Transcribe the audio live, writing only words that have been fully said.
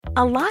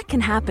A lot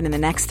can happen in the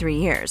next 3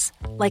 years.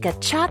 Like a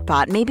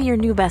chatbot may be your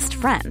new best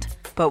friend.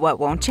 But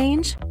what won't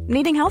change?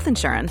 Needing health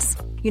insurance.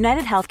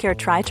 United Healthcare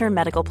Tri-Term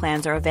Medical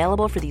Plans are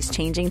available for these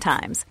changing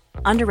times.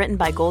 Underwritten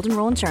by Golden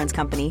Rule Insurance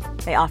Company,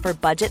 they offer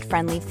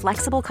budget-friendly,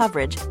 flexible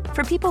coverage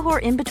for people who are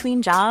in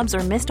between jobs or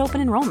missed open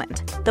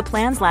enrollment. The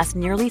plans last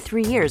nearly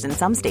 3 years in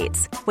some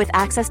states, with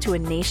access to a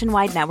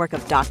nationwide network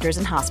of doctors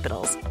and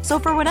hospitals. So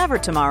for whatever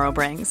tomorrow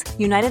brings,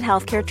 United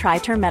Healthcare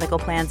Tri-Term Medical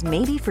Plans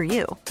may be for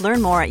you.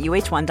 Learn more at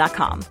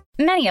uh1.com.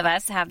 Many of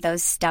us have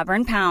those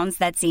stubborn pounds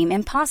that seem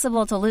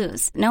impossible to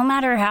lose, no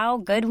matter how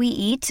good we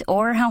eat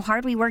or how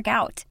hard we work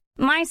out.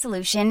 My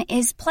solution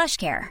is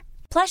PlushCare.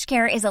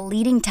 PlushCare is a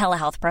leading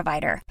telehealth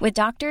provider with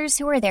doctors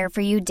who are there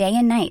for you day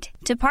and night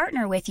to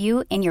partner with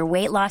you in your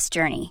weight loss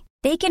journey.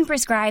 They can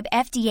prescribe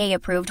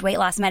FDA-approved weight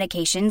loss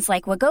medications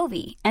like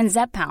Wegovy and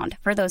Zepbound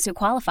for those who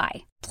qualify.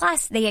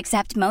 Plus, they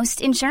accept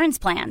most insurance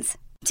plans.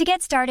 To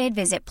get started,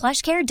 visit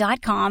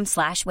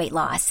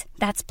plushcare.com/weightloss.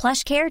 That's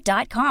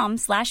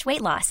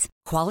plushcare.com/weightloss.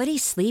 Quality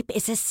sleep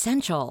is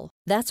essential.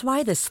 That's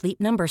why the Sleep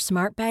Number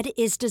Smart Bed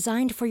is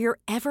designed for your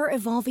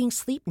ever-evolving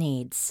sleep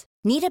needs.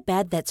 Need a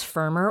bed that's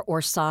firmer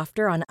or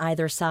softer on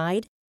either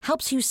side?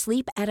 Helps you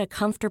sleep at a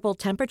comfortable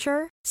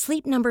temperature?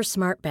 Sleep Number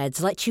Smart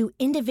Beds let you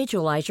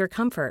individualize your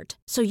comfort,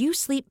 so you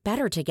sleep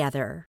better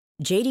together.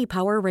 J.D.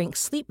 Power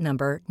ranks Sleep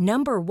Number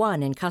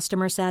 #1 in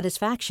customer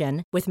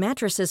satisfaction with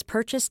mattresses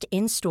purchased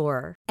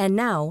in-store. And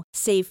now,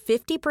 save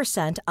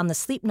 50% on the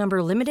Sleep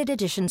Number Limited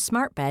Edition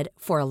Smart Bed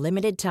for a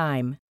limited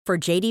time.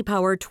 For J.D.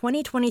 Power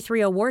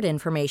 2023 award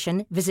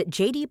information, visit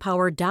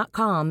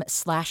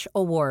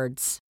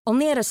jdpower.com/awards.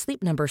 Only at a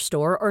Sleep Number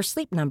store or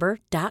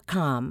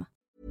sleepnumber.com.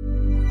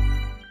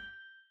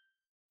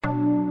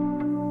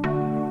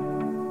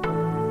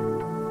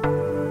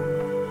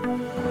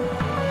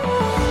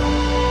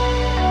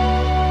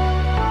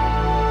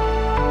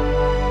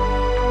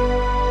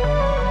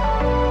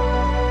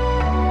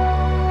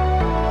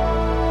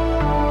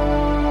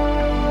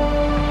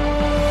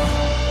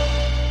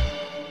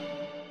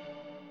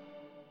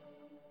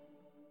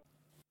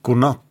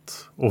 Godnatt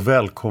och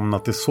välkomna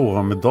till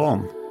Sova med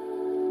Dan.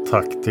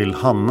 Tack till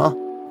Hanna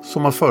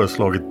som har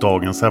föreslagit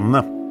dagens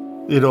ämne.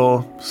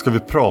 Idag ska vi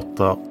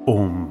prata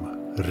om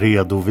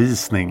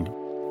redovisning.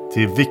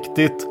 Det är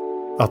viktigt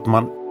att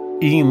man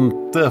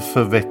inte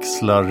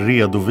förväxlar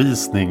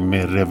redovisning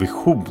med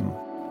revision.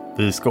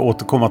 Vi ska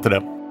återkomma till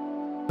det.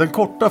 Den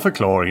korta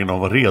förklaringen av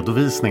vad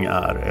redovisning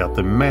är att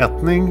det är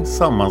mätning,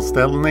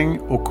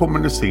 sammanställning och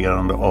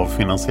kommunicerande av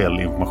finansiell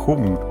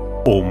information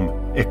om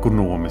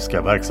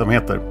ekonomiska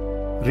verksamheter.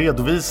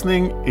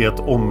 Redovisning är ett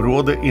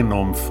område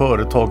inom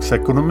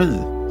företagsekonomi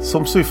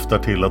som syftar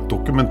till att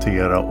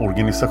dokumentera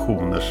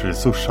organisationers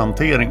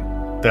resurshantering.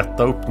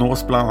 Detta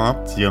uppnås bland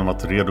annat genom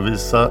att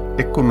redovisa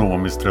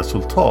ekonomiskt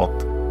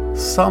resultat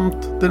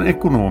samt den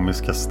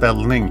ekonomiska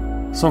ställning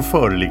som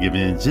föreligger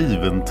vid en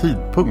given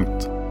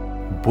tidpunkt,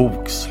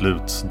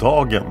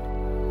 bokslutsdagen.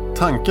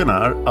 Tanken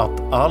är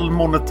att all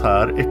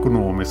monetär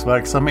ekonomisk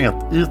verksamhet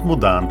i ett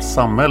modernt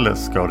samhälle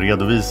ska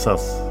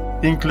redovisas,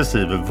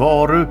 inklusive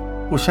varu-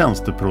 och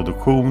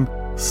tjänsteproduktion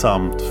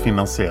samt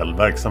finansiell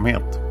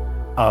verksamhet.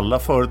 Alla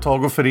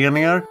företag och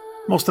föreningar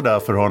måste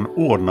därför ha en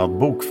ordnad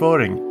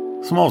bokföring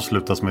som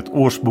avslutas med ett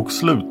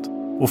årsbokslut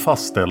och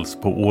fastställs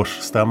på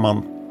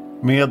årsstämman.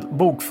 Med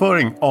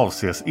bokföring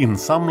avses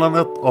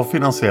insamlandet av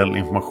finansiell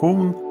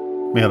information,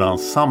 medan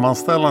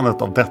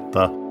sammanställandet av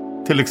detta,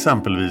 till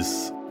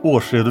exempelvis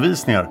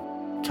årsredovisningar,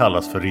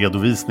 kallas för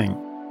redovisning.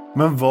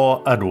 Men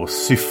vad är då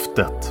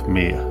syftet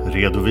med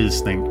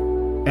redovisning?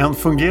 En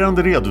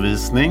fungerande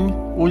redovisning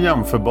och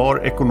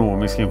jämförbar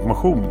ekonomisk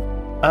information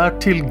är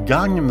till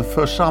gagn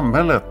för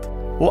samhället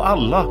och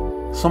alla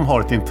som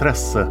har ett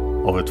intresse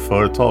av ett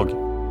företag.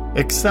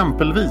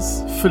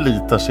 Exempelvis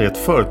förlitar sig ett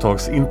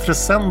företags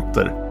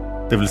intressenter,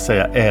 det vill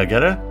säga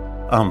ägare,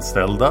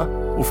 anställda,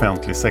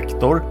 offentlig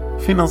sektor,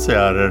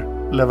 finansiärer,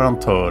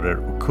 leverantörer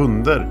och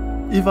kunder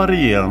i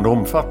varierande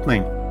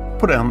omfattning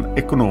på den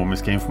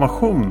ekonomiska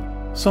information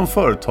som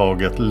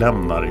företaget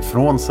lämnar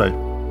ifrån sig.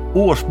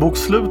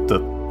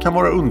 Årsbokslutet kan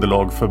vara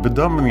underlag för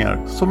bedömningar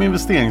som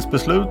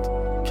investeringsbeslut,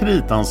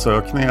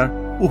 kreditansökningar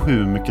och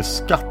hur mycket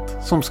skatt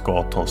som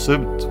ska tas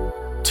ut.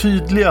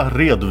 Tydliga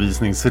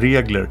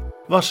redovisningsregler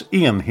vars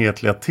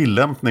enhetliga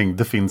tillämpning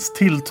det finns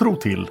tilltro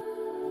till.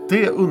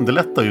 Det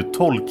underlättar ju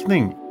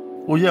tolkning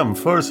och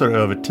jämförelser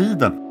över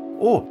tiden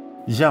och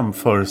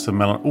jämförelser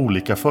mellan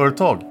olika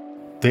företag.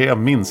 Det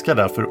minskar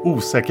därför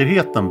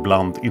osäkerheten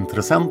bland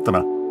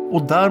intressenterna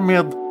och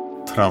därmed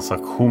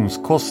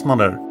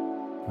transaktionskostnader.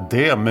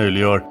 Det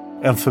möjliggör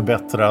en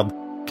förbättrad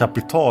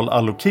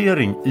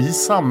kapitalallokering i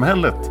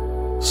samhället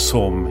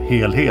som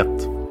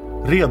helhet.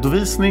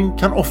 Redovisning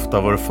kan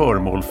ofta vara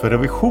föremål för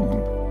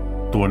revision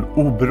då en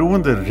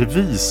oberoende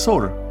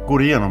revisor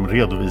går igenom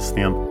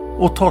redovisningen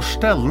och tar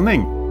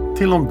ställning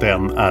till om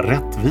den är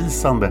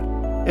rättvisande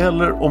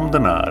eller om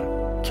den är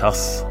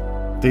kass.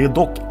 Det är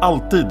dock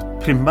alltid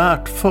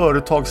primärt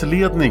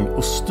företagsledning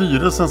och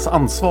styrelsens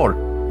ansvar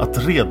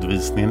att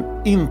redovisningen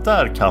inte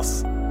är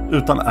kass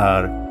utan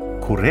är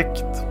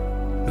korrekt.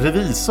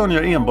 Revisorn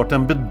gör enbart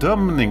en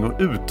bedömning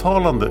och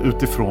uttalande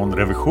utifrån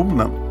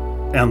revisionen.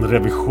 En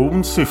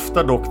revision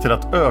syftar dock till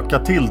att öka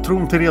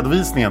tilltron till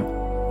redovisningen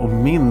och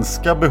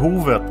minska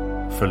behovet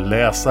för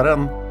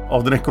läsaren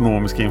av den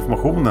ekonomiska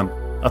informationen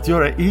att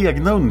göra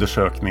egna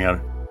undersökningar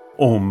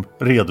om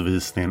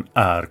redovisningen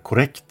är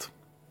korrekt.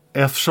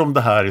 Eftersom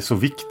det här är så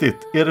viktigt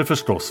är det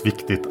förstås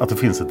viktigt att det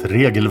finns ett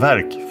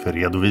regelverk för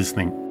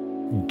redovisning.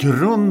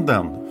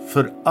 Grunden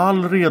för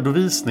all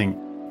redovisning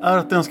är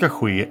att den ska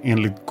ske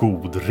enligt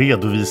god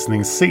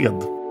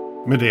redovisningssed.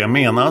 Med det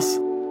menas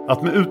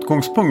att med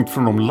utgångspunkt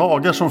från de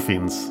lagar som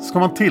finns ska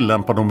man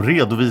tillämpa de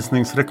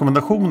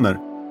redovisningsrekommendationer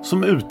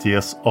som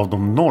utges av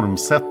de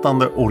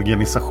normsättande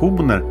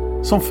organisationer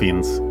som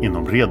finns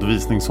inom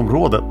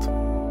redovisningsområdet.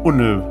 Och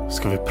nu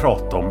ska vi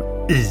prata om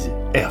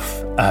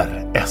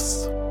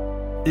IFRS.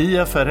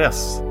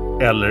 IFRS,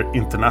 eller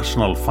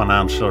International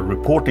Financial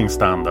Reporting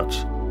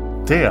Standards,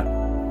 det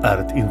är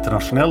ett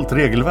internationellt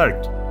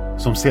regelverk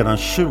som sedan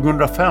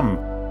 2005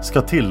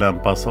 ska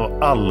tillämpas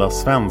av alla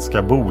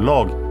svenska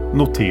bolag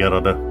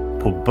noterade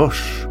på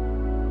börs.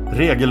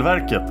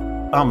 Regelverket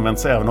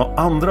används även av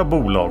andra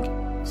bolag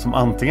som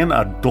antingen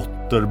är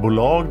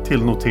dotterbolag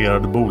till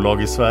noterade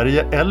bolag i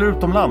Sverige eller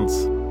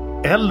utomlands,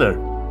 eller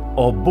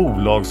av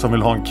bolag som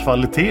vill ha en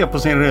kvalitet på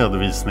sin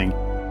redovisning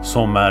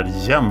som är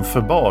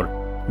jämförbar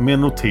med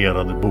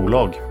noterade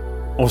bolag.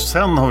 Och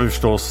sen har vi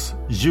förstås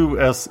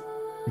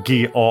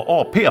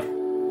US-GAAP.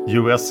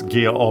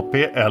 US-GAAP,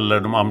 eller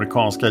de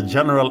amerikanska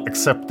General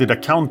Accepted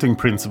Accounting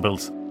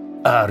Principles,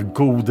 är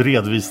god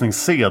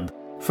redovisningssed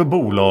för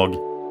bolag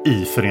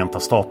i Förenta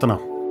Staterna.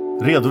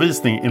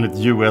 Redovisning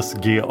enligt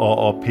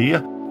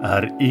US-GAAP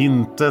är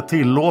inte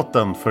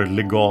tillåten för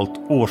legalt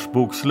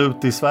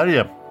årsbokslut i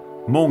Sverige.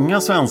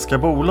 Många svenska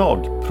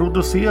bolag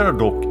producerar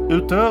dock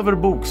utöver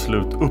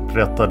bokslut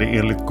upprättade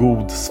enligt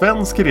god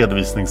svensk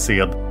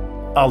redovisningssed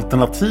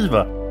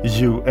alternativa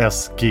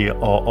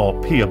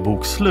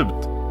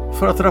US-GAAP-bokslut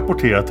för att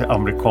rapportera till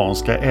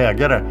amerikanska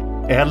ägare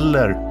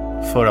eller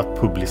för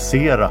att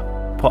publicera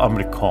på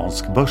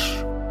amerikansk börs.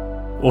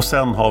 Och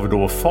sen har vi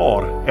då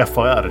FAR,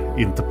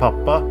 inte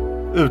pappa,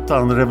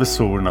 utan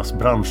revisorernas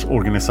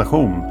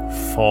branschorganisation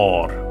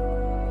FAR.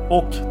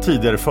 Och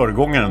tidigare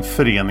föregångaren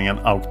Föreningen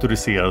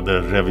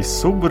Auktoriserade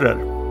Revisorer.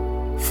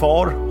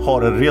 FAR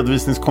har en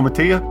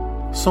redovisningskommitté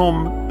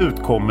som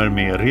utkommer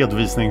med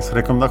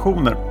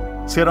redovisningsrekommendationer.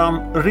 Sedan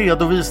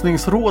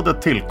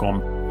redovisningsrådet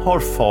tillkom har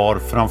FAR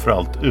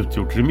framförallt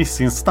utgjort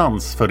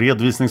remissinstans för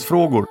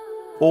redovisningsfrågor,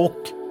 och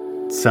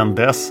sedan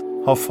dess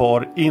har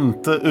FAR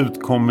inte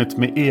utkommit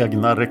med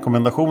egna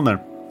rekommendationer.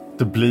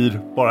 Det blir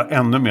bara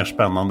ännu mer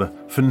spännande,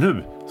 för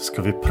nu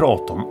ska vi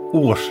prata om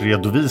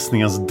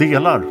årsredovisningens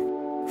delar.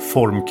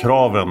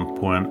 Formkraven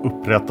på en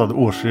upprättad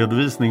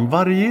årsredovisning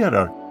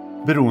varierar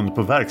beroende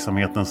på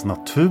verksamhetens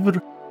natur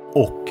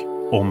och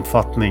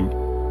omfattning.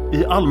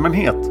 I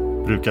allmänhet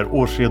brukar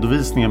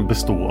årsredovisningen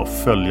bestå av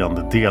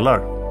följande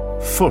delar.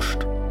 Först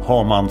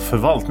har man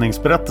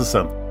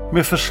förvaltningsberättelsen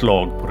med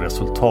förslag på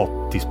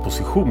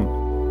resultatdisposition.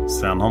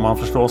 Sen har man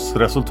förstås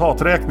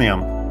resultaträkningen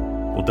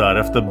och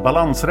därefter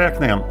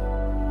balansräkningen.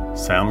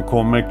 Sen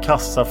kommer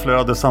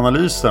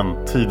kassaflödesanalysen,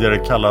 tidigare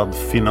kallad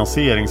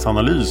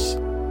finansieringsanalys.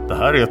 Det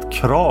här är ett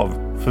krav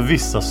för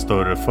vissa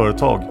större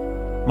företag.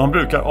 Man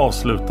brukar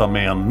avsluta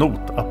med en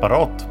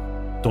notapparat.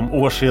 De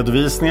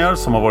årsredovisningar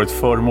som har varit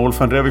föremål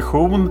för en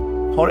revision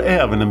har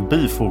även en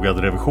bifogad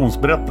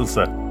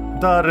revisionsberättelse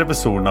där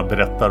revisorerna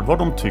berättar vad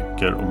de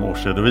tycker om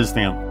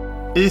årsredovisningen.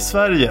 I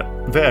Sverige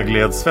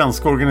vägleds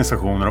svenska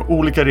organisationer av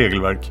olika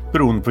regelverk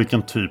beroende på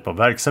vilken typ av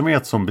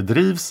verksamhet som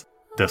bedrivs,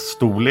 dess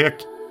storlek,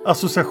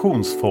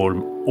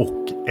 associationsform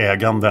och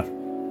ägande.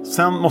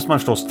 Sen måste man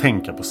förstås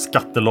tänka på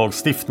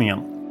skattelagstiftningen.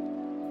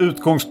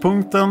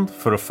 Utgångspunkten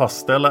för att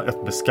fastställa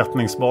ett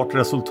beskattningsbart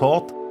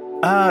resultat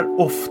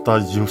är ofta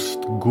just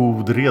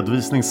god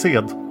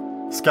redovisningssed.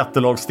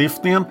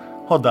 Skattelagstiftningen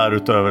har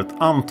därutöver ett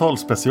antal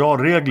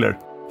specialregler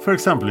för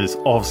exempelvis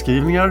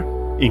avskrivningar,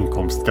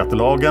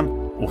 inkomstskattelagen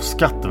och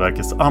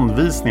Skatteverkets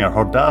anvisningar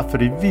har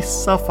därför i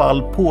vissa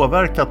fall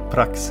påverkat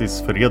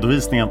praxis för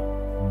redovisningen.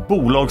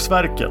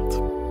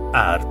 Bolagsverket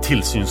är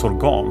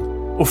tillsynsorgan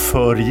och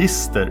för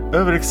register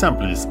över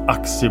exempelvis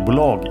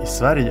aktiebolag i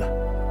Sverige.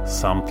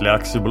 Samtliga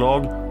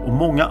aktiebolag och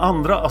många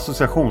andra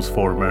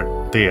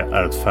associationsformer, det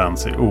är ett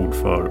fancy ord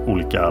för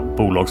olika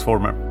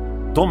bolagsformer.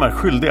 De är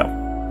skyldiga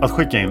att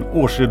skicka in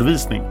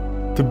årsredovisning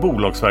till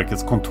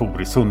Bolagsverkets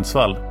kontor i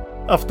Sundsvall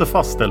efter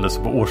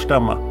fastställelse på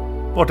årsstämma,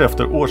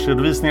 vartefter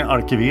årsredovisningen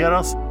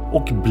arkiveras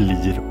och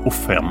blir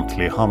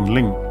offentlig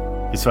handling.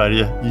 I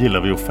Sverige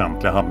gillar vi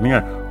offentliga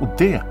handlingar och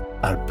det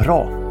är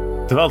bra.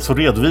 Det var alltså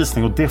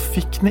redovisning och det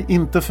fick ni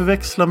inte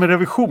förväxla med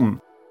revision.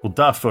 Och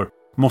därför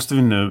måste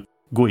vi nu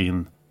gå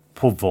in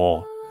på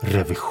vad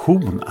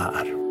revision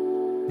är.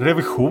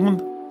 Revision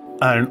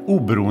är en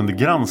oberoende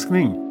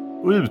granskning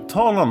och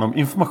uttalande om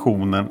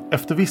informationen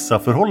efter vissa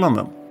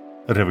förhållanden.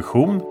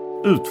 Revision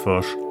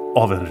utförs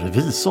av en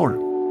revisor.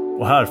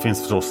 Och här finns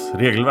förstås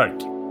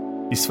regelverk.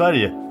 I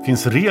Sverige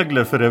finns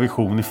regler för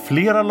revision i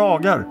flera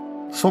lagar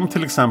som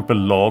till exempel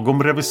lag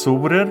om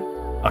revisorer,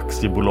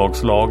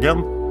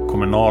 aktiebolagslagen,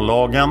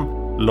 kommunallagen,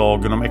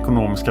 lagen om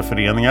ekonomiska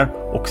föreningar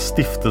och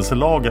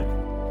stiftelselagen.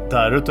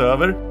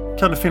 Därutöver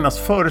kan det finnas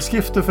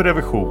föreskrifter för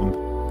revision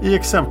i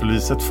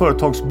exempelvis ett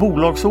företags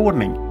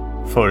bolagsordning,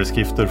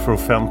 föreskrifter för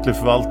offentlig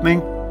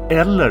förvaltning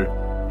eller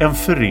en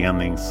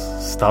förenings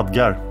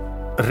stadgar.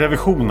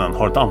 Revisionen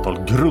har ett antal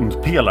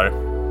grundpelare.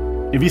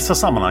 I vissa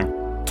sammanhang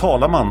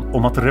talar man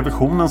om att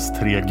revisionens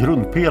 3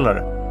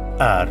 grundpelare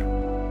är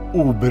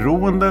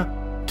oberoende,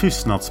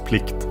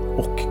 tystnadsplikt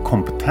och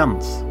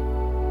kompetens.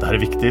 Det här är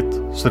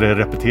viktigt, så det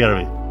repeterar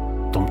vi.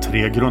 De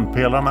 3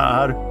 grundpelarna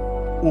är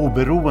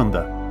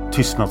oberoende,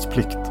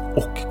 tystnadsplikt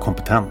och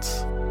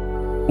kompetens.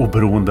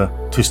 Oberoende,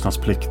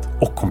 tystnadsplikt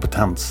och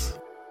kompetens.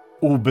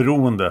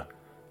 Oberoende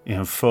är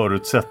en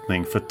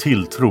förutsättning för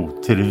tilltro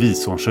till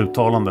revisorns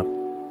uttalande.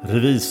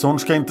 Revisorn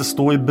ska inte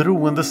stå i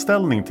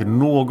beroendeställning till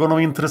någon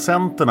av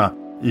intressenterna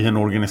i en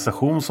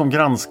organisation som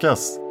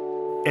granskas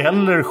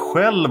eller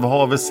själv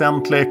ha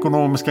väsentliga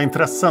ekonomiska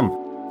intressen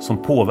som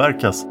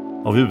påverkas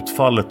av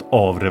utfallet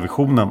av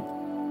revisionen.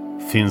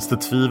 Finns det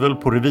tvivel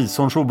på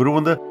revisorns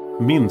oberoende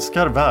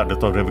minskar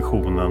värdet av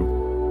revisionen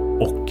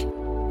och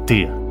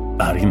det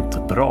är inte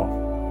bra.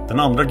 Den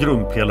andra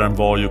grundpelaren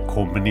var ju,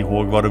 kommer ni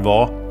ihåg vad det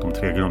var? De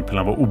 3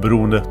 grundpelarna var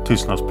oberoende,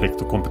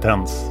 tystnadsplikt och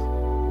kompetens.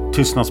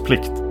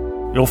 Tystnadsplikt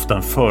är ofta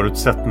en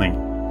förutsättning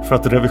för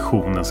att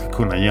revisionen ska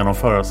kunna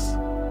genomföras.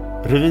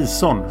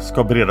 Revisorn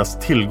ska beredas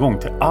tillgång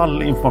till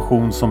all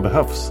information som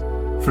behövs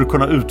för att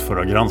kunna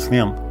utföra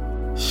granskningen.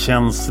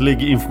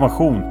 Känslig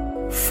information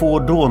får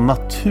då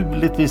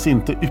naturligtvis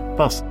inte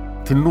yppas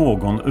till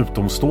någon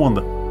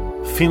utomstående.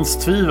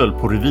 Finns tvivel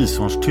på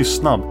revisorns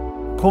tystnad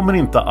kommer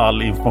inte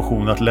all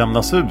information att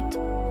lämnas ut,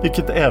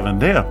 vilket även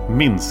det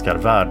minskar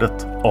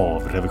värdet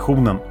av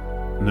revisionen.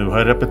 Nu har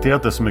jag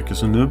repeterat det så mycket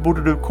så nu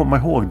borde du komma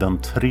ihåg den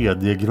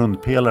 3:e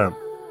grundpelaren.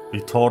 Vi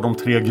tar de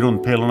 3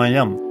 grundpelarna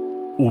igen.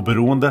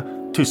 Oberoende,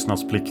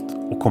 tystnadsplikt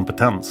och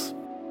kompetens.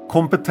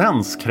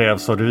 Kompetens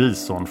krävs av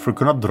revisorn för att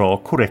kunna dra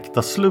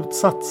korrekta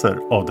slutsatser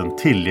av den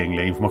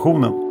tillgängliga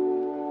informationen.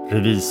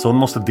 Revisorn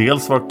måste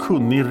dels vara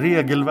kunnig i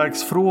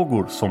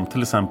regelverksfrågor som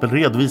till exempel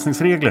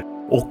redovisningsregler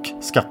och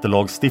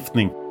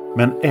skattelagstiftning,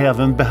 men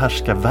även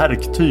behärska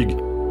verktyg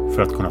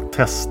för att kunna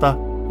testa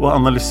och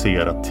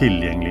analysera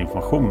tillgänglig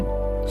information.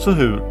 Så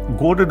hur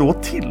går det då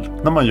till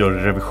när man gör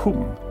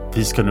revision?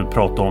 Vi ska nu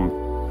prata om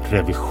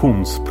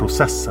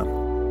revisionsprocessen.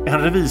 En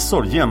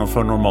revisor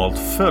genomför normalt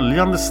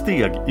följande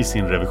steg i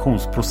sin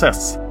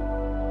revisionsprocess.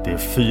 Det är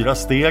 4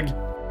 steg.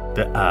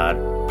 Det är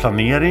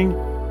planering,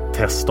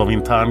 test av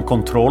intern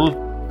kontroll,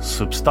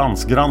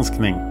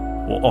 substansgranskning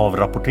och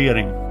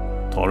avrapportering.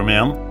 Tar dem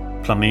igen.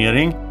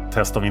 Planering,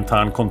 test av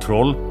intern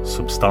kontroll,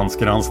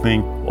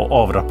 substansgranskning och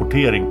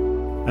avrapportering.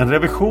 En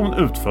revision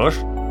utförs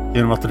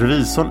genom att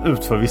revisorn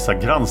utför vissa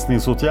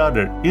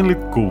granskningsåtgärder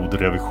enligt god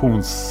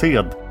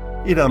revisionssed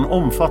i den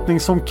omfattning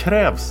som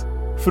krävs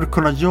för att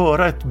kunna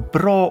göra ett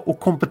bra och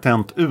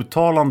kompetent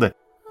uttalande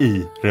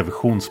i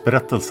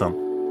revisionsberättelsen.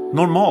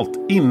 Normalt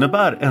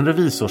innebär en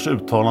revisors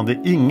uttalande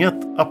inget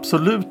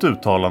absolut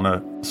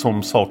uttalande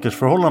som sakers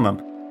förhållanden,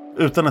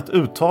 utan ett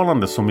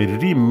uttalande som i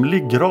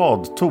rimlig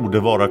grad torde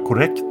vara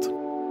korrekt.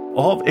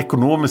 Av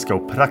ekonomiska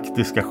och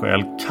praktiska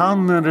skäl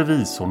kan en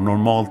revisor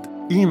normalt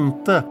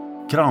inte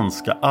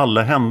granska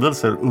alla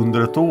händelser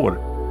under ett år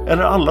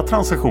eller alla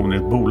transaktioner i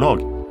ett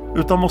bolag,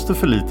 utan måste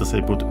förlita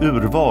sig på ett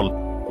urval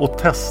och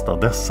testa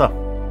dessa.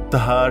 Det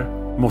här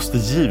måste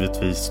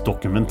givetvis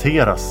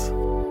dokumenteras.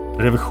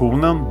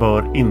 Revisionen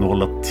bör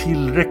innehålla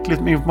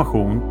tillräckligt med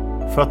information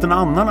för att en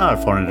annan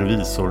erfaren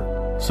revisor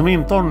som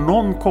inte har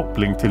någon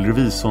koppling till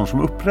revisorn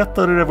som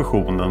upprättade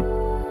revisionen,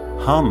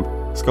 han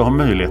ska ha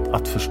möjlighet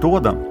att förstå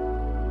den.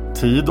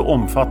 Tid och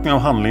omfattning av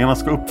handlingarna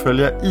ska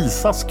uppfölja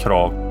ISAs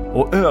krav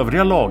och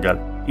övriga lagar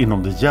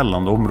inom det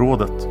gällande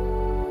området.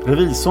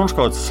 Revisorn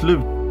ska ha ett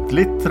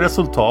slutligt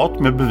resultat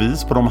med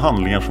bevis på de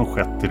handlingar som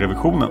skett i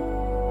revisionen.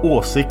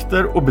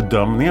 Åsikter och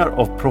bedömningar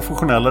av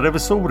professionella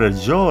revisorer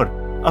gör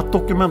att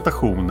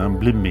dokumentationen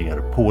blir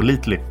mer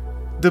pålitlig.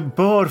 Det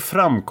bör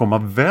framkomma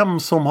vem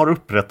som har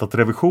upprättat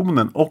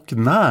revisionen och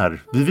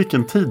när, vid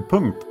vilken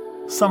tidpunkt,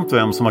 samt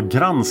vem som har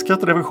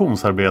granskat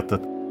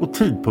revisionsarbetet och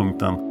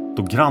tidpunkten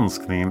då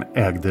granskningen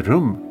ägde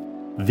rum.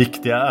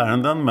 Viktiga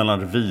ärenden mellan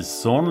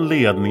revisorn,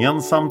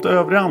 ledningen samt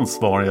övriga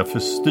ansvariga för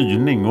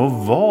styrning och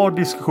var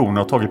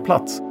diskussioner har tagit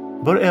plats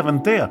bör även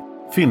det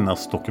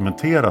finnas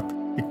dokumenterat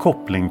i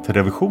koppling till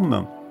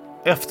revisionen.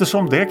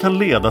 Eftersom det kan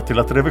leda till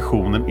att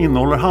revisionen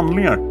innehåller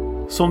handlingar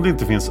som det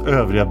inte finns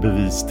övriga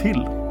bevis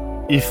till.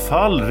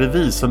 Ifall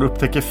revisorn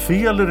upptäcker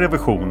fel i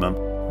revisionen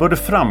bör det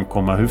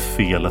framkomma hur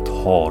felet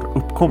har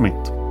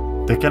uppkommit.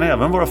 Det kan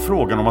även vara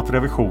frågan om att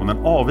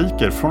revisionen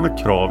avviker från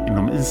ett krav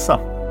inom ISA.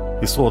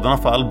 I sådana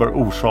fall bör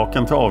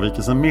orsaken till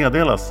avvikelsen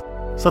meddelas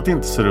så att det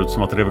inte ser ut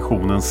som att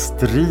revisionen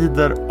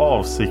strider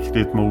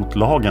avsiktligt mot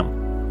lagen.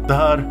 Det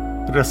här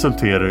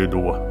resulterar ju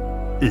då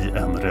i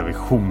en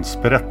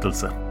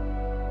revisionsberättelse.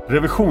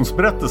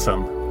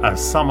 Revisionsberättelsen är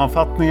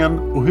sammanfattningen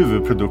och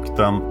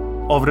huvudprodukten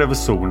av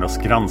revisorernas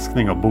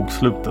granskning av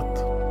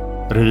bokslutet.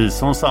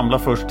 Revisorn samlar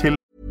först till.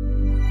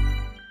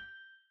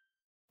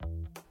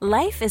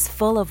 Life is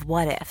full of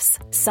what-ifs.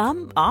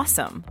 Some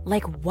awesome,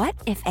 like what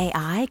if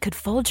AI could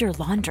fold your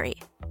laundry?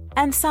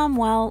 And some,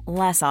 well,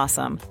 less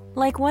awesome,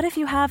 like what if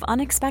you have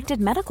unexpected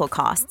medical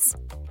costs?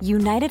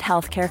 United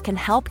Healthcare can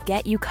help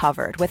get you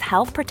covered with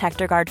Health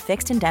Protector Guard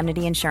fixed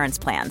indemnity insurance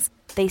plans.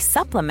 They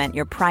supplement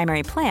your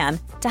primary plan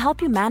to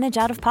help you manage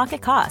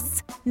out-of-pocket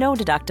costs. No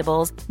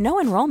deductibles, no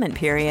enrollment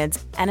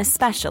periods, and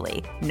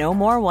especially no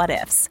more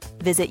what-ifs.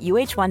 Visit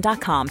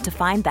uh1.com to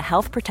find the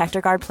Health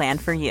Protector Guard plan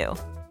for you.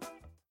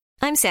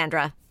 I'm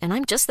Sandra, and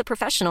I'm just the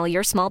professional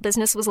your small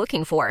business was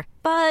looking for.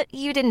 But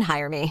you didn't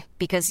hire me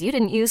because you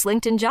didn't use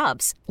LinkedIn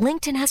Jobs.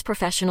 LinkedIn has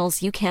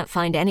professionals you can't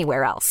find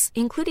anywhere else,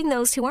 including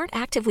those who aren't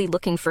actively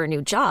looking for a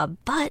new job,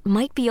 but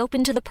might be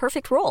open to the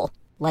perfect role,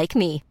 like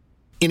me.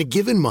 In a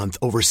given month,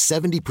 over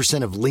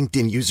 70% of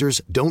LinkedIn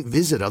users don't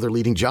visit other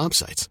leading job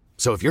sites.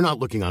 So if you're not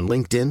looking on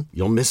LinkedIn,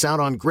 you'll miss out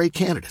on great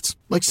candidates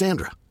like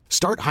Sandra.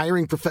 Start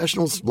hiring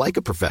professionals like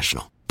a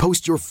professional.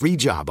 Post your free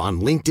job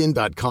on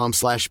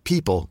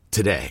linkedin.com/people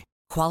today.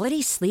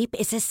 Quality sleep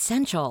is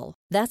essential.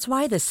 That's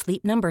why the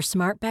Sleep Number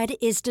Smart Bed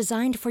is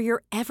designed for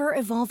your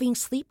ever-evolving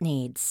sleep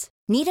needs.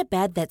 Need a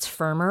bed that's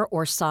firmer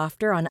or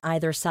softer on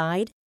either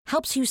side?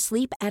 Helps you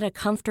sleep at a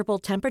comfortable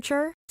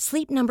temperature?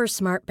 Sleep Number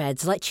Smart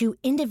Beds let you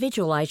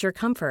individualize your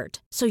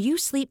comfort, so you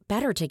sleep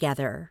better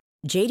together.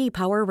 J.D.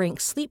 Power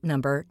ranks Sleep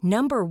Number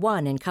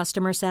 #1 in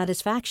customer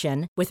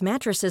satisfaction with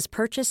mattresses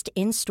purchased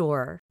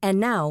in-store. And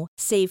now,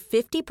 save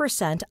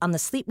 50% on the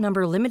Sleep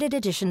Number Limited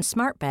Edition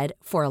Smart Bed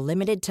for a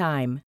limited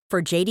time.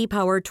 For J.D.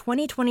 Power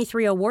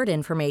 2023 award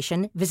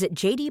information, visit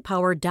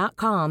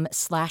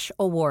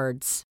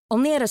jdpower.com/awards.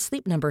 Only at a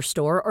Sleep Number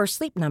store or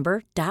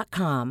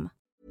sleepnumber.com.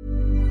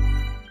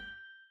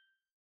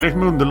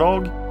 Med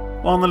underlag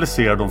och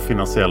analysera de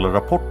finansiella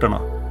rapporterna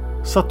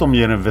så att de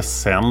ger en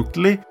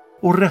väsentlig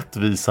och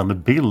rättvisande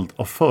bild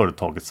av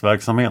företagets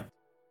verksamhet.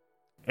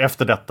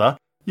 Efter detta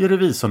ger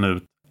revisorn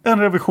ut en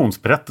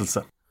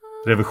revisionsberättelse.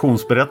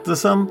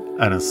 Revisionsberättelsen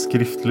är en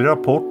skriftlig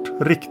rapport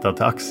riktad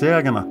till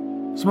aktieägarna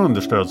som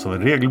understöds av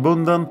en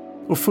regelbunden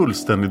och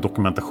fullständig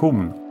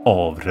dokumentation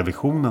av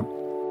revisionen.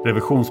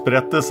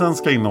 Revisionsberättelsen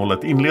ska innehålla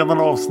ett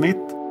inledande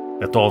avsnitt,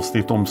 ett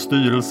avsnitt om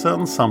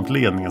styrelsen samt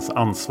ledningens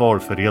ansvar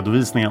för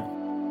redovisningen.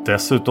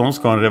 Dessutom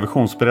ska en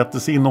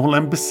revisionsberättelse innehålla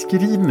en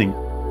beskrivning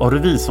av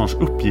revisorns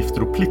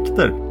uppgifter och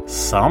plikter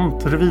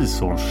samt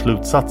revisorns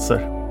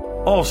slutsatser.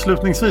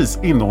 Avslutningsvis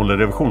innehåller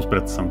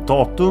revisionsberättelsen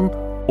datum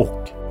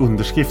och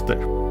underskrifter.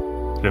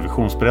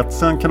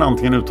 Revisionsberättelsen kan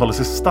antingen uttalas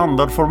i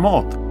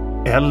standardformat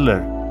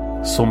eller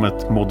som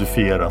ett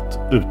modifierat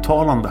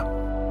uttalande.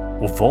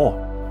 Och vad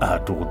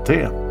är då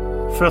det?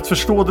 För att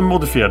förstå det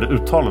modifierade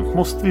uttalandet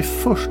måste vi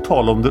först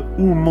tala om det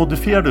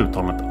omodifierade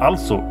uttalandet,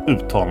 alltså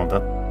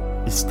uttalandet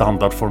i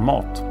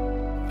standardformat.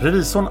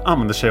 Revisorn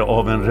använder sig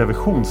av en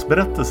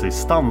revisionsberättelse i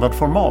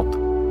standardformat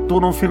då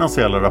de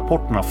finansiella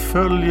rapporterna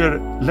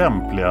följer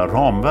lämpliga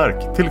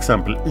ramverk, till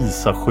exempel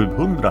ISA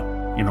 700,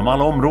 inom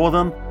alla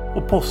områden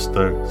och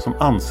poster som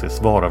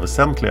anses vara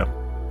väsentliga.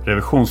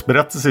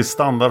 Revisionsberättelse i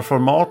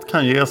standardformat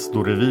kan ges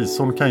då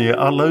revisorn kan ge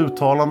alla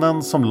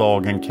uttalanden som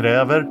lagen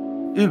kräver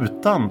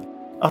utan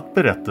att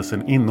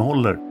berättelsen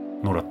innehåller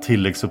några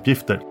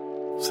tilläggsuppgifter.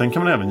 Sen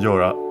kan man även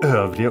göra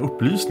övriga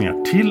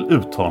upplysningar till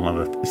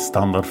uttalandet i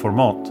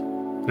standardformat.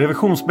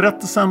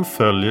 Revisionsberättelsen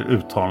följer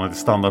uttalandet i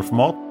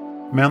standardformat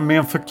men med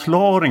en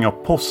förklaring av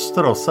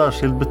poster av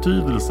särskild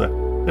betydelse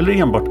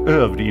eller enbart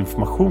övrig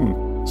information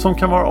som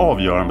kan vara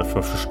avgörande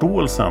för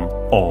förståelsen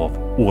av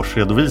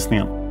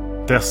årsredovisningen.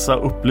 Dessa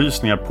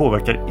upplysningar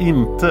påverkar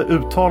inte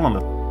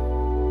uttalandet.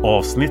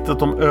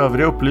 Avsnittet om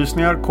övriga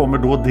upplysningar kommer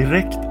då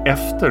direkt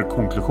efter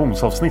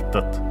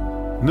konklusionsavsnittet.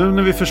 Nu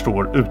när vi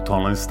förstår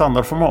uttalanden i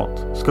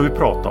standardformat ska vi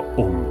prata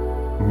om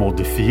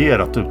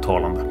modifierat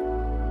uttalande.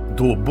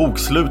 Då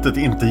bokslutet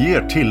inte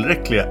ger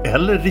tillräckliga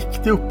eller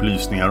riktiga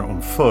upplysningar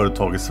om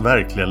företagets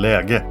verkliga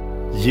läge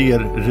ger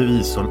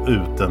revisorn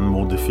ut en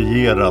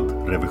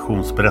modifierad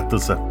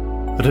revisionsberättelse.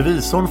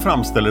 Revisorn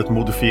framställer ett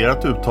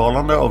modifierat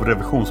uttalande av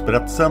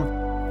revisionsberättelsen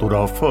då det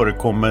har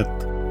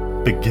förekommit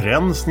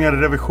begränsningar i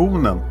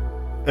revisionen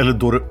eller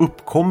då det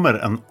uppkommer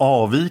en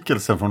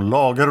avvikelse från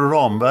lagar och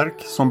ramverk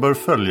som bör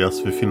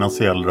följas vid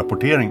finansiell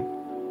rapportering.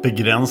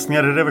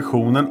 Begränsningar i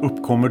revisionen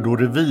uppkommer då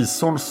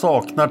revisorn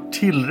saknar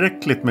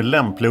tillräckligt med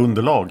lämpliga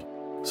underlag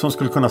som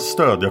skulle kunna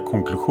stödja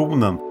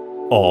konklusionen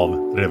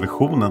av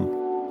revisionen.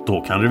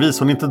 Då kan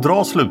revisorn inte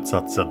dra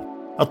slutsatsen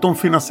att de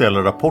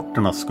finansiella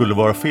rapporterna skulle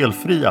vara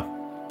felfria,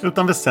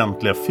 utan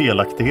väsentliga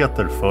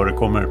felaktigheter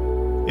förekommer.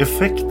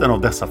 Effekten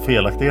av dessa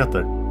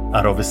felaktigheter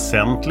är av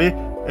väsentlig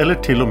eller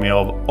till och med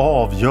av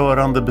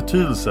avgörande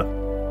betydelse.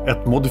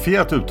 Ett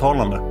modifierat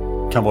uttalande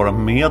kan vara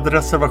med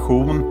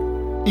reservation,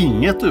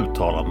 inget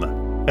uttalande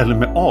eller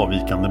med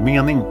avvikande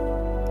mening.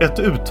 Ett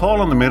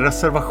uttalande med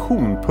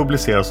reservation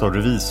publiceras av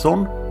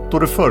revisorn då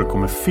det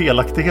förekommer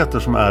felaktigheter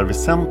som är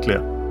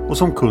väsentliga och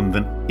som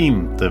kunden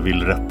inte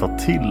vill rätta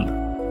till.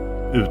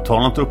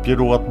 Uttalandet uppger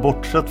då att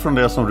bortsett från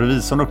det som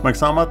revisorn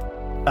uppmärksammat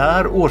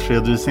är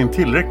årsredovisningen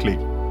tillräcklig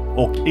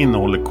och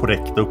innehåller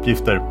korrekta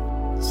uppgifter.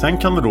 Sen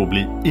kan det då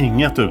bli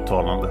inget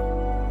uttalande.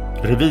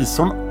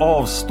 Revisorn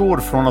avstår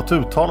från att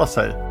uttala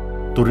sig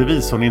då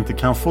revisorn inte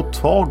kan få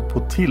tag på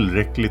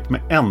tillräckligt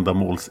med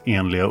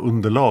ändamålsenliga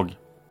underlag.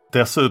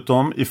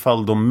 Dessutom,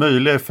 ifall de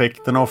möjliga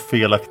effekterna av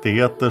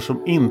felaktigheter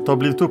som inte har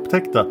blivit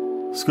upptäckta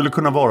skulle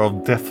kunna vara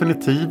av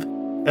definitiv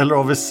eller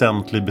av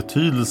väsentlig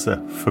betydelse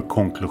för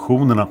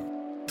konklusionerna.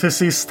 Till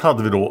sist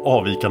hade vi då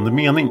avvikande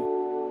mening.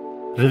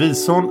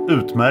 Revisorn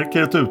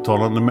utmärker ett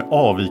uttalande med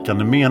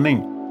avvikande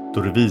mening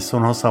då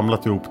revisorn har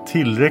samlat ihop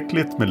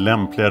tillräckligt med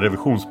lämpliga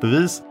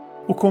revisionsbevis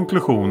och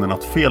konklusionen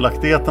att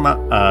felaktigheterna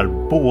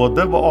är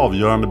både av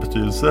avgörande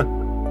betydelse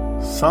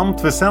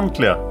samt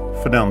väsentliga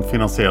för den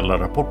finansiella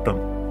rapporten.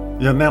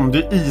 Jag nämnde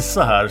ju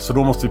ISA här, så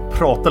då måste vi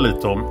prata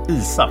lite om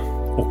ISA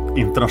och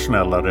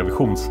internationella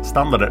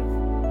revisionsstandarder.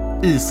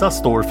 ISA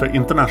står för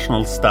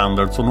International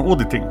Standards on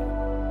Auditing.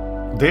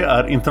 Det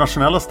är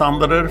internationella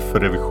standarder för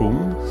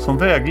revision som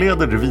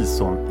vägleder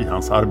revisorn i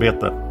hans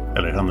arbete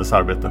eller hennes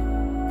arbete.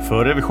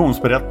 För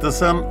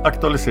revisionsberättelsen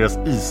aktualiseras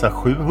ISA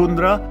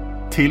 700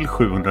 till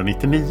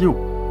 799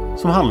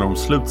 som handlar om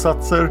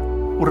slutsatser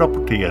och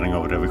rapportering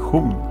av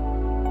revision.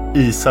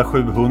 ISA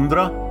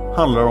 700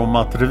 handlar om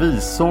att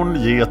revisorn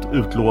ger ett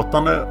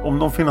utlåtande om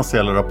de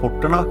finansiella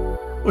rapporterna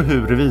och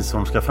hur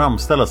revisorn ska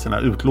framställa sina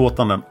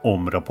utlåtanden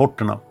om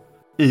rapporterna.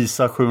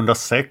 ISA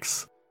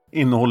 706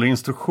 innehåller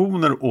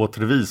instruktioner åt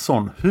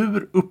revisorn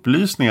hur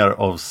upplysningar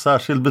av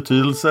särskild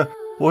betydelse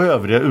och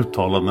övriga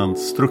uttalanden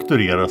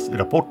struktureras i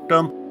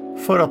rapporten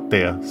för att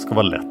det ska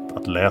vara lätt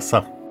att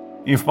läsa.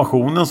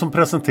 Informationen som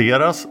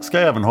presenteras ska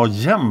även ha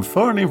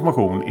jämförande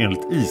information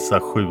enligt ISA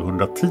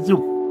 710.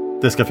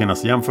 Det ska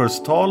finnas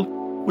jämförelsetal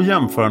och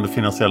jämförande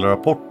finansiella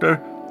rapporter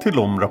till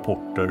de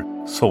rapporter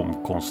som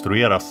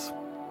konstrueras.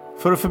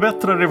 För att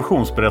förbättra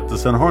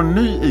revisionsberättelsen har en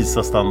ny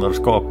ISA-standard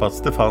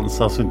skapats. Det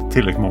fanns alltså inte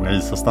tillräckligt många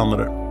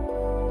ISA-standarder.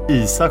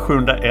 ISA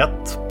 701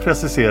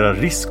 preciserar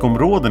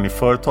riskområden i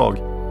företag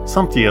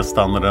samt ger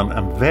standarden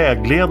en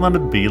vägledande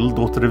bild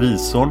åt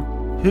revisorn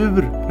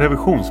hur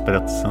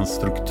revisionsberättelsens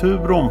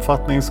struktur och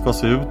omfattning ska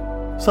se ut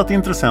så att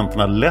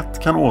intressenterna lätt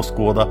kan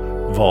åskåda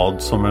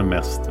vad som är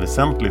mest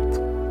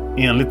väsentligt.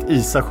 Enligt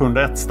ISA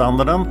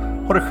 701-standarden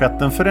har det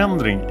skett en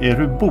förändring i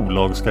hur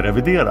bolag ska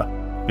revidera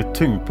med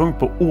tyngdpunkt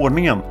på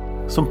ordningen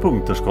som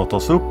punkter ska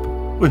tas upp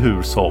och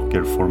hur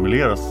saker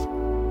formuleras.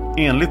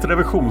 Enligt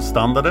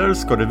revisionsstandarder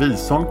ska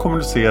revisorn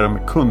kommunicera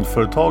med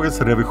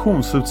kundföretagets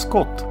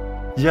revisionsutskott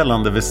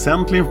gällande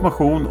väsentlig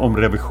information om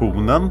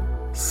revisionen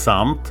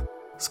samt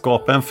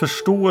skapa en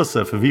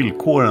förståelse för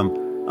villkoren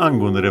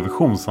angående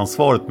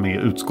revisionsansvaret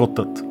med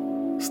utskottet.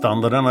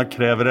 Standarderna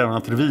kräver även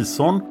att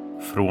revisorn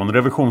från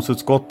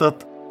revisionsutskottet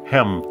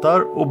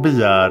hämtar och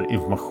begär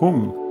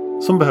information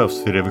som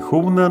behövs för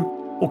revisionen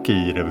och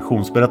i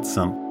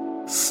revisionsberättelsen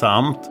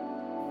samt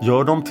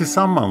gör de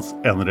tillsammans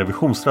en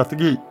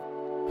revisionsstrategi,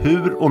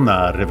 hur och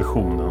när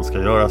revisionen ska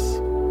göras.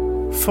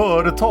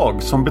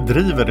 Företag som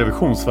bedriver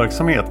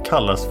revisionsverksamhet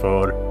kallas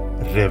för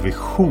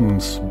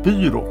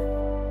revisionsbyrå.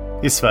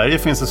 I Sverige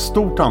finns ett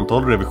stort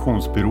antal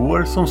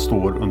revisionsbyråer som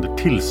står under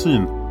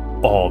tillsyn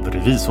av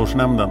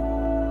Revisorsnämnden.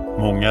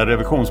 Många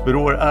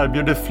revisionsbyråer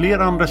erbjuder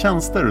flera andra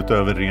tjänster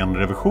utöver ren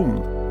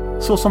revision,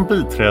 såsom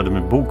biträde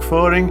med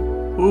bokföring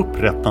och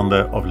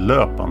upprättande av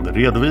löpande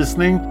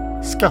redovisning,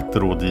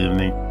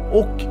 skatterådgivning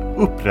och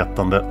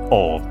upprättande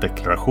av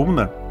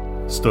deklarationer.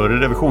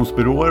 Större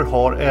revisionsbyråer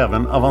har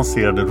även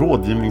avancerade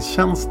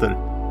rådgivningstjänster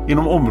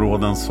inom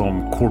områden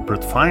som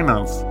corporate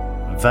finance,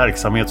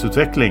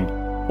 verksamhetsutveckling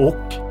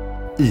och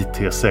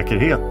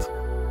IT-säkerhet.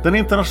 Den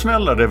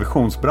internationella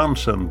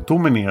revisionsbranschen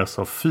domineras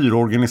av 4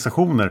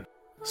 organisationer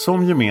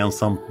som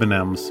gemensamt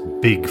benämns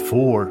Big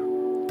Four.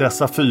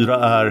 Dessa 4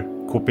 är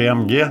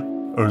KPMG,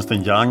 Ernst &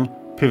 Young,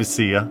 PwC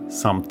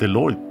samt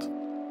Deloitte.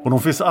 Och de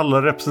finns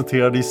alla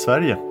representerade i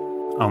Sverige.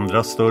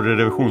 Andra större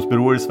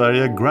revisionsbyråer i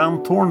Sverige är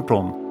Grant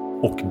Thornton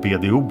och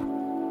BDO.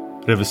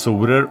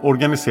 Revisorer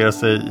organiserar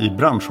sig i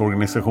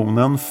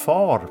branschorganisationen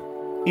FAR.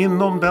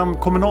 Inom den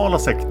kommunala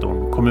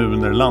sektorn,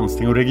 kommuner,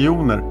 landsting och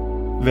regioner,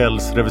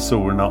 väljs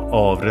revisorerna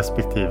av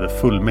respektive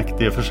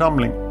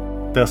fullmäktigeförsamling.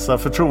 Dessa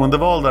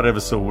förtroendevalda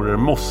revisorer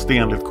måste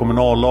enligt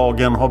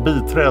kommunallagen ha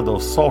biträde av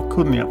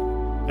sakkunniga.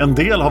 En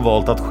del har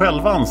valt att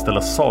själva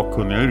anställa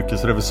sakkunniga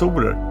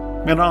yrkesrevisorer,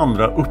 medan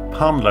andra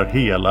upphandlar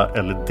hela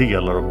eller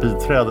delar av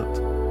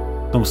biträdet.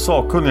 De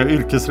sakkunniga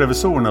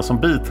yrkesrevisorerna som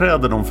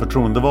biträder de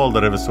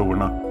förtroendevalda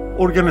revisorerna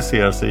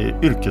organiserar sig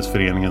i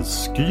yrkesföreningen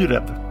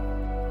Skyrev.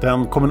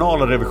 Den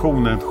kommunala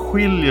revisionen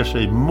skiljer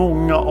sig i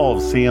många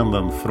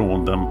avseenden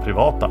från den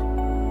privata.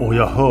 Och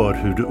jag hör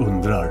hur du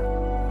undrar.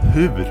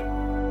 Hur?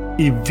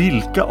 I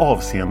vilka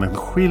avseenden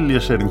skiljer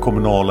sig den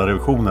kommunala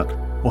revisionen?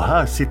 Och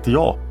här sitter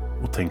jag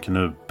och tänker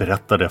nu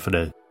berätta det för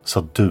dig så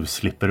att du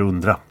slipper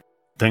undra.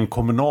 Den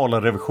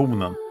kommunala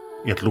revisionen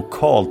är ett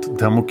lokalt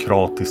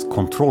demokratiskt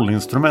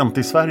kontrollinstrument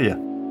i Sverige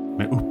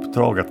med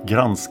uppdrag att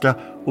granska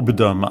och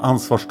bedöma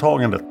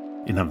ansvarstagandet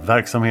i den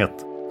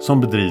verksamhet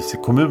som bedrivs i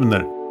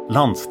kommuner,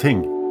 landsting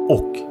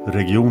och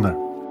regioner.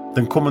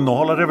 Den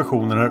kommunala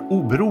revisionen är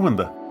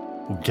oberoende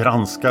och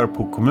granskar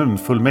på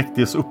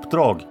kommunfullmäktiges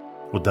uppdrag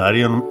och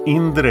därigenom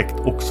indirekt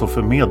också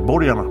för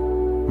medborgarna.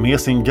 Med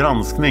sin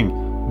granskning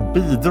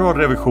bidrar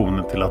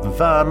revisionen till att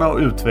värna och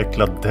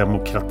utveckla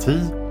demokrati,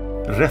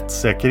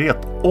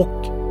 rättssäkerhet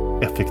och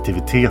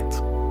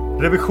effektivitet.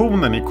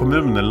 Revisionen i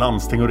kommuner,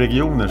 landsting och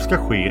regioner ska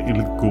ske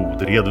enligt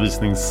god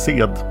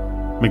redovisningssed.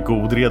 Med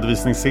god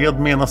redovisningssed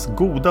menas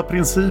goda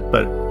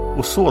principer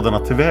och sådana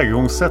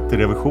tillvägagångssätt i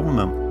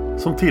revisionen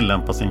som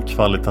tillämpas i en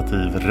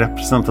kvalitativ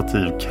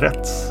representativ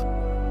krets.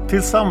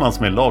 Tillsammans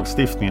med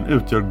lagstiftningen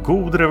utgör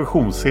god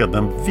revisionssed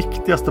den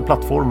viktigaste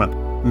plattformen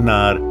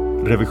när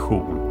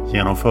revision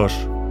genomförs.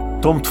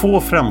 De 2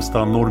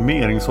 främsta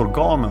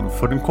normeringsorganen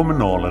för den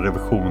kommunala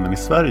revisionen i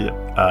Sverige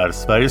är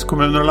Sveriges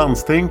kommuner och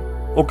landsting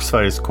och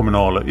Sveriges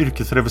kommunala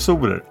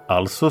yrkesrevisorer,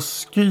 alltså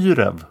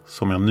SKYREV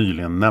som jag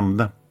nyligen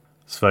nämnde.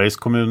 Sveriges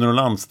kommuner och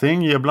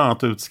landsting ger bland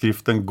annat ut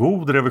skriften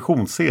God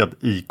revisionssed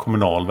i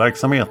kommunal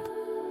verksamhet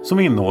som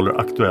innehåller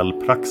aktuell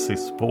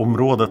praxis på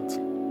området.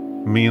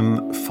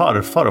 Min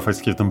farfar har faktiskt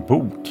skrivit en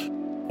bok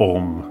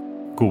om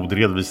god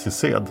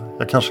redovisningssed.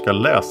 Jag kanske ska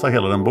läsa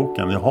hela den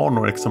boken. Jag har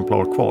några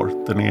exemplar kvar.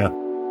 Den är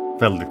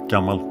väldigt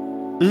gammal.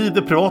 I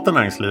det privata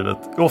näringslivet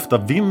är ofta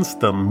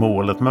vinsten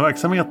målet med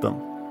verksamheten,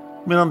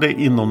 medan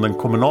det inom den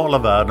kommunala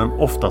världen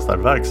oftast är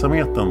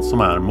verksamheten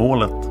som är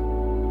målet.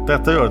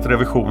 Detta gör att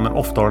revisionen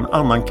ofta har en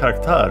annan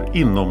karaktär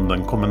inom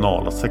den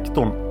kommunala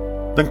sektorn.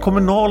 Den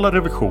kommunala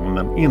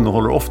revisionen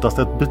innehåller oftast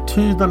ett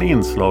betydande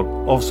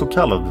inslag av så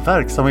kallad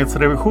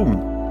verksamhetsrevision,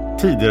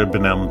 tidigare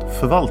benämnd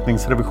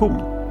förvaltningsrevision.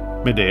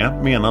 Med det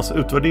menas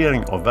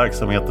utvärdering av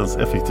verksamhetens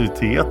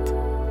effektivitet,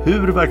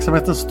 hur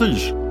verksamheten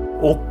styrs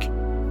och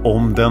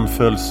om den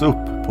följs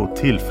upp på ett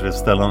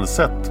tillfredsställande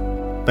sätt.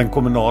 Den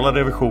kommunala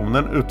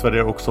revisionen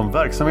utvärderar också om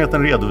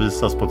verksamheten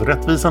redovisas på ett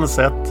rättvisande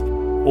sätt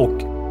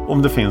och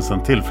om det finns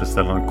en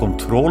tillfredsställande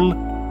kontroll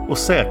och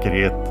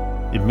säkerhet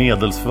i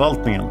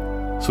medelsförvaltningen,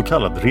 så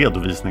kallad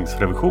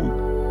redovisningsrevision.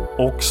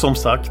 Och som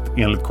sagt,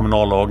 enligt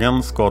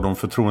kommunallagen ska de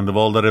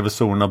förtroendevalda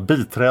revisorerna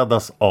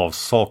biträdas av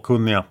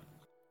sakkunniga.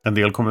 En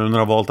del kommuner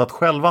har valt att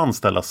själva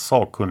anställa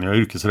sakkunniga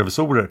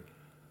yrkesrevisorer,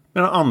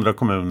 medan andra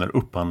kommuner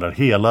upphandlar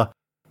hela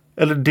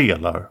eller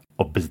delar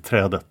av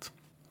biträdet.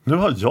 Nu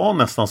har jag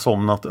nästan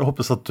somnat. Jag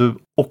hoppas att du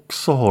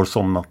också har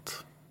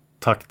somnat.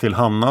 Tack till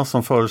Hanna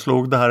som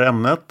föreslog det här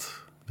ämnet.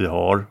 Vi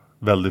har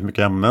väldigt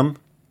mycket ämnen,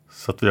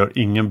 så att vi har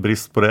ingen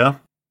brist på det.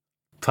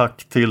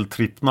 Tack till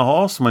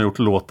Trippnaha som har gjort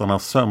låtarna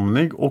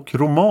Sömnig och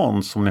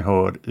Roman som ni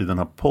hör i den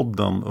här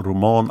podden.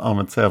 Roman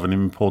används även i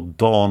min podd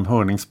Dan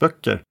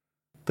Hörningsböcker,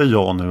 där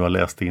jag nu har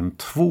läst in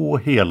 2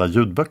 hela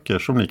ljudböcker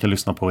som ni kan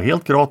lyssna på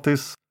helt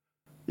gratis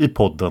i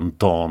podden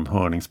Dan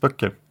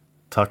Hörningsböcker.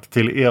 Tack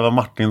till Eva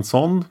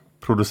Martinsson,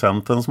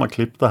 producenten som har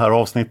klippt det här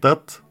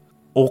avsnittet.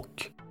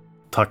 Och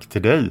tack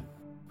till dig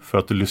för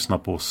att du lyssnar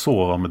på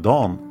Sova med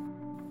Dan.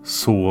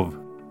 Sov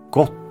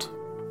gott!